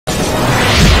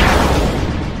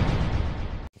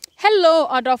Hello,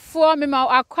 other four mema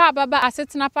akwa baba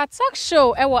asetena pa talk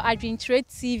show ewo Adwentre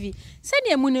TV. Send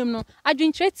ye munim no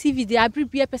Adwentre TV de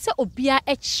abribie pese obia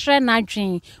ehre na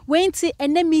adwen. We nti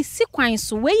ene mi si kwan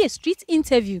so we ye street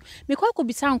interview. Me kwa ko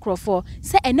bisa nkrofo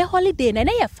se ene holiday na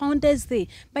ene ye Founders Day.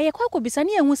 Ba ye kwa ko bisa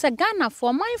ne ehun se Ghana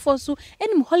for mine for so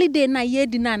enim holiday na ye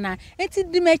di na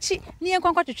enti di mechi ne ye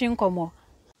kwa twetwe nkomo.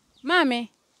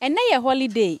 Mame, ene ye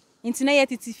holiday. Nti na ye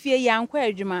titifie ya nkwa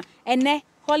adwuma. Ene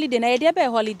holiday na ye dey be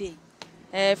holiday.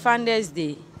 Founders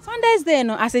Day. Founders Day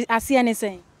no as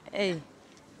anything.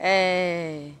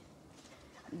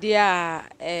 Dia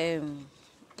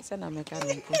sana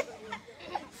mechanic.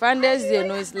 Founders Day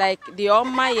no is like the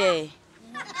Omaye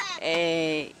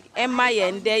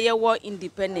and there ye war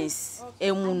independence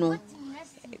emuno.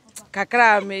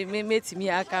 Kakra me metimi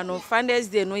aka no Founders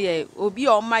Day no ye obi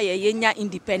Omaye yenya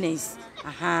independence.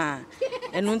 Aha.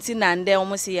 Enunti na nde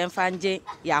omo se yemfa nje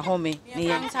ya home ne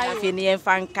yemfa ne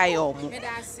yemfa nkai omo.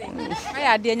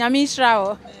 Aya de nyame hira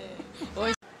o.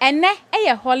 Ene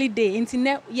eye holiday nti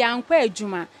ne yankwa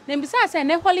adwuma. Na mbisa se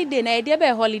ne holiday na ye de be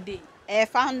holiday.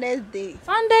 Founders Day.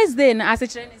 Founders Day na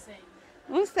asechire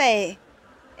ne say.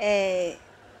 Say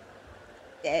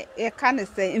e kan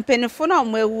say impenifo na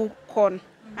omo ewu kon.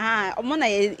 Omo na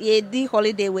ye di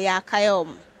holiday we akai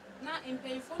omo. Na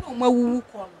impenifo na omo ewu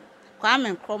kon.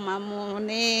 Kwame Nkrumah mo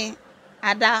ne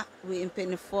ada we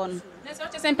impenifo no. Na so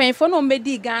chese impenifo no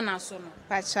mbedi Ghana so no.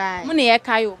 Pacha. Mo ne ye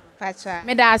kai o. Pacha.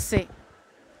 Me da ase.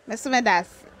 Me da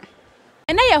ase.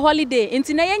 Ene ye holiday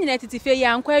nti na ye nyina titife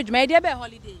ya nkwa adwuma ye de be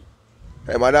holiday.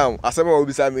 Madam, asema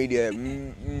obisa me de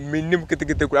minim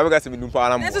ketekete kura be ka se minim pa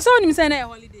na mo. Eso so nim se na ye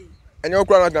holiday. Enye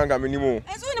okura na ganga minim o.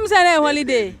 Eso nim se na ye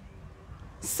holiday.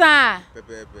 Sa.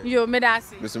 Yo me da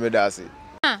ase. Me da ase.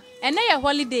 Ene ye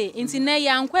holiday nti na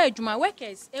ya nkwa adwuma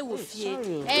workers e wo fie.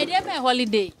 E de be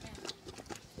holiday.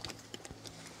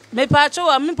 Me pacho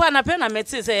wa me pa na pe na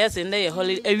meti say yes nde ye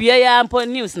holiday. Ewie ya ampo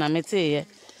news na meti ye.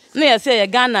 Na ye say ye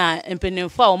Ghana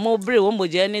empenimfo a mo bre wo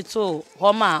moje ni to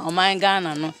homa oman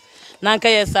Ghana no. Na nka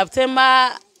ye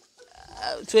September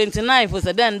 29 for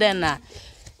se den na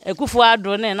ekufu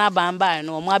adro na bamba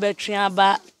no mo abetwe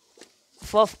aba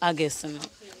 4th August no.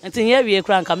 Nti ye wie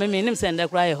kra nka me nim se nde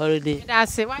kra ye holiday.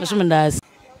 That's it. Me so me das.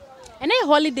 Ene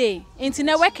holiday nti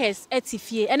na workers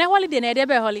etifie. Ene holiday na de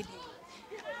be holiday.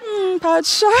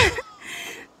 Pacha.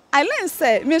 I learned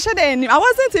say me shade I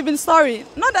wasn't even sorry.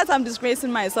 Not that I'm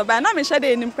disgracing myself, but now me shade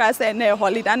in class and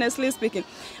holiday. Honestly speaking,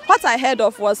 what I heard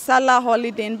of was Salah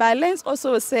holiday, but I learned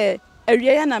also say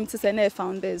area na to say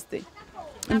Founders Day.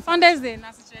 Founders Day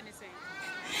na say anything.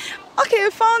 Okay,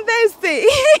 Founders Day.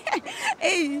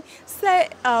 Hey, say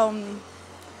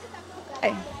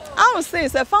hey, I would say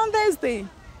it's a Founders Day.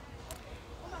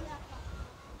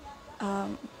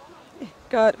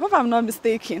 God, hope I'm not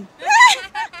mistaken.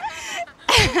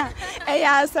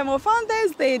 Yeah, some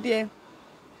Founders Day there.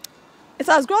 It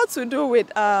has got to do with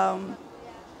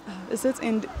is it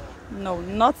in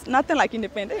nothing like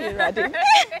independent ready.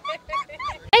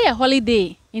 Hey,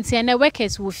 holiday nti ene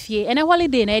workers wo fie. Ene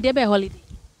holiday na de be holiday.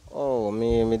 Oh,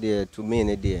 me there to me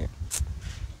ne there.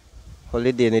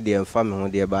 Holiday ne there mfa me ho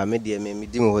there ba me there me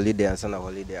di holiday ansa na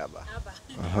holiday aba.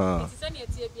 Aha. Nti se ne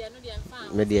tie bia no de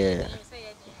mfa. Me there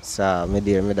sa me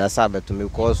there me da sa beto me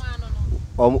cause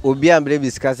obi ambre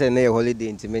bisika se na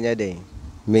holiday nti menya den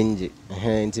menje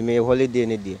nti me holiday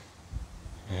ne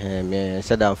there me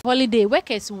sada holiday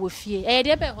workers wo fie e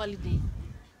de be holiday.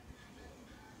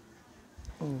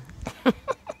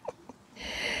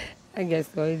 I guess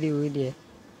holiday we there.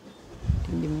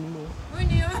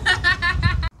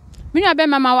 Me nua be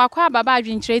mama wakwa baba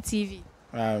Adwentre TV.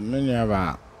 Me nua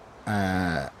ba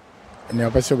ne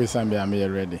opese be sambe am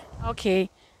ready. Okay.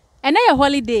 Ene ye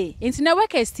holiday nti na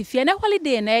workers tifie ene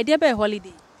holiday na e de be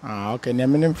holiday. Okay, ne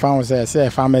menim found say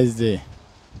Farmers Day.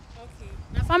 Okay.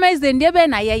 Na Farmers Day de be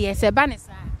na ye se ba ne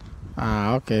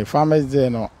sa. Okay, Farmers Day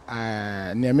no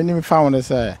ne menim found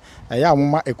say ya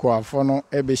moma ekuafo no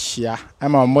e be hia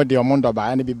ama omode omondo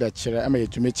ba ne bi be kire ama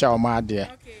yetumi cha omade.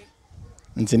 Okay.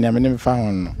 Nti ne menim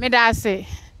found no. Me da say.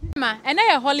 Ma ene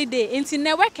ye holiday nti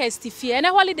na workers tifie ene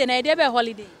holiday na e de be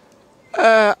holiday.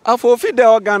 Afofi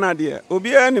de Ghana de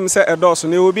obi anim se edos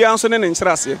ne obi anso ne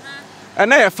nkyerase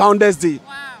ena ye Founders Day.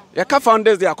 Wow. Ye ka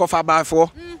Founders Day akofa baafo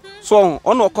so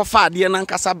ono okofa ade na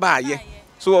nkasa baaye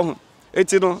so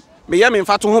eti no me ye me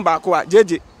mfato ho baako a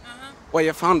jeje wo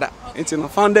ye founder eti no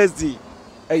Founders Day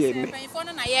eye ne penifo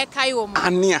no na ye kai wo mo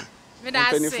ania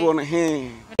penifo no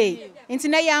nti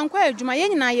na ya nkwa adwuma ye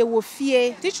nyina ye wo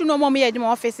fie tichu no mo ye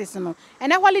adwuma offices no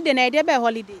ena holiday na ye de be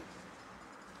holiday.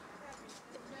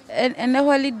 And a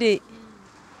holiday.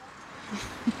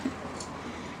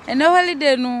 And a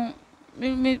holiday no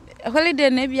holiday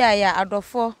na bia ya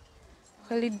adofo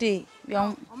holiday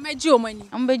bia omeji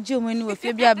omani we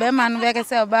fie bia be ma no be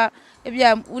kese oba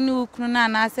bia unu kunu na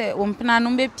na se ompena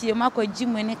no be pie makwaji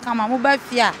mani kama mo ba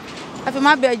fie a afi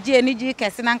ma be ji ni ji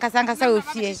kese na nkasa we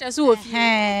fie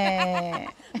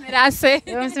medase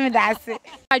yo medase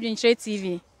Adwenkyerɛ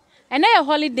TV ene ye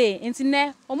holiday nti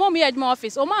ne omo mu adwuma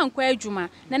office omo ankwa adwuma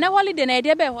na ne holiday na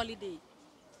ye be holiday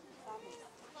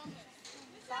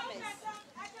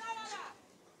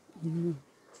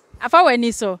afa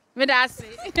wani so medase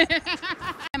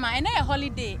ma ene ye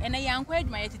holiday ene ye ankwa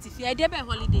adwuma ye titifi ye be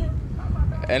holiday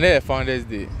ene ye Founders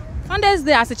Day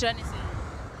asekyerɛ ne se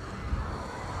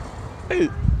hey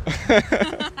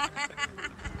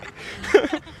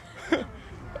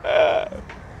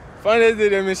Founders Day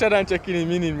dem shut down checking in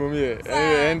meaning mom here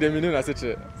and dem meaning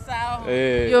asekyerɛ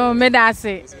yo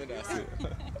medase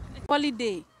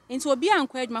holiday nti obi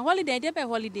ankwa adwuma holiday ye be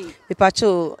holiday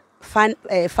Pipacho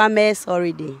farmers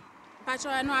holiday. Pacho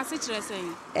no asekyerɛ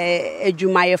sɛn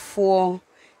Adwumayɛfoɔ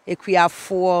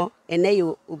ekuafo ene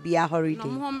yo obia holiday.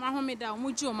 No ahomeda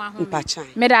mo gi o ma ahom. Mpacha.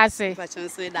 Medase. Mpacha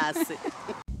so medase.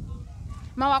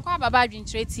 Ma wakwa baba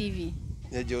Adwenkyerɛ TV.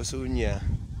 Ye je so nya.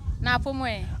 Na apomo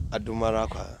Adumara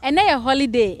kwa. Ene ye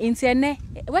holiday nti ene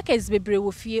workers bebre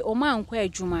wo fie o ma ankwa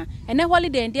adwuma. Ene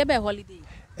holiday ndi be holiday.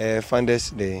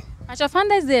 Founders Day. Pacho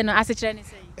Founders Day no asekyerɛ ne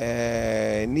sɛn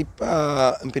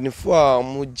nipa mpenifo a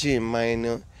omo ji man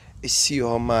no esi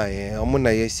ho mae omo na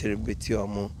ye celebrate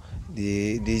omo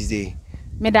this day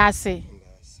medase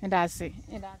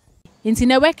nti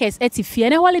na workers etifie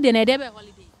na holiday na dey be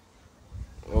holiday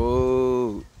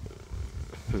oh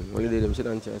holiday dem se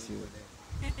dan chance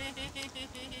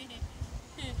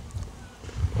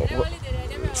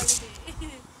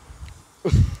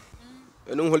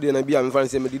eno holiday na bia me fan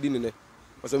se me didi ne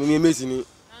o me mesi ni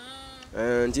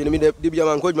nti me de bia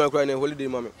man ko adwuma kra na holiday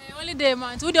ma me holiday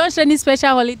man tu dey on share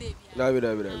special holiday bia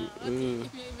da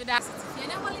medase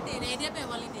na holiday na dey be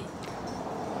holiday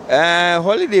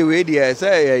holiday we dey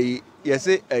say yes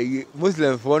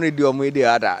Muslim for no dey o mo dey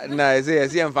ada na say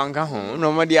yes em fanka ho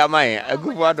no mo dey amai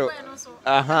agufu ado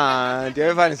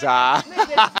dey fan sa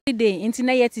holiday nti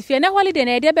na yetifie na holiday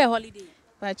na dey be holiday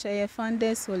Pacho ye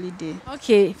Founders holiday.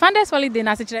 Okay, Founders holiday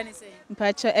na sekyerɛ ne sɛ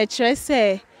Pacho kyerɛ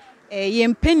sɛ ye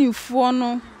mpanyifoɔ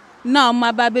no na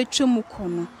ɔma ba betwam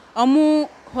kono. Ɔmo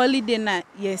holiday na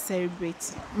ye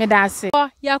celebrate. Medase.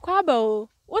 Yakwa aba o.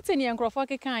 Wote ne nkrofo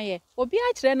kekan ye. Obi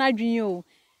a kyerɛ na adwen o.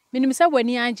 Minim sɛ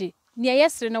wani agye. Ne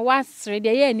yesere no wasere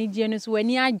de ye anigye no so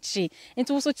wani agye.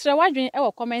 Enti wo so kyerɛ wadwen e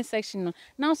wo comment section no.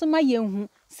 Na so ma yehu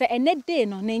se ene day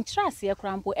no ne ntrase ye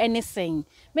krampo ene sen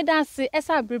medase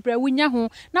esa brebra wunya ho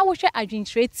na wo hwe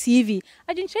Adwenkyerɛ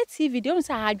TV de on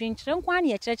sa Adwenkyerɛ nkwa na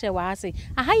ye kyerɛkyerɛ wa ase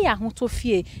aha ya ho to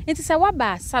fie enti se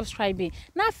waba subscribe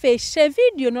na fe share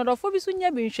video no do fo bi so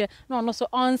nya bi nhwe na ono so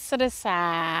on sere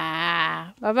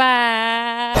sa bye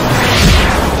bye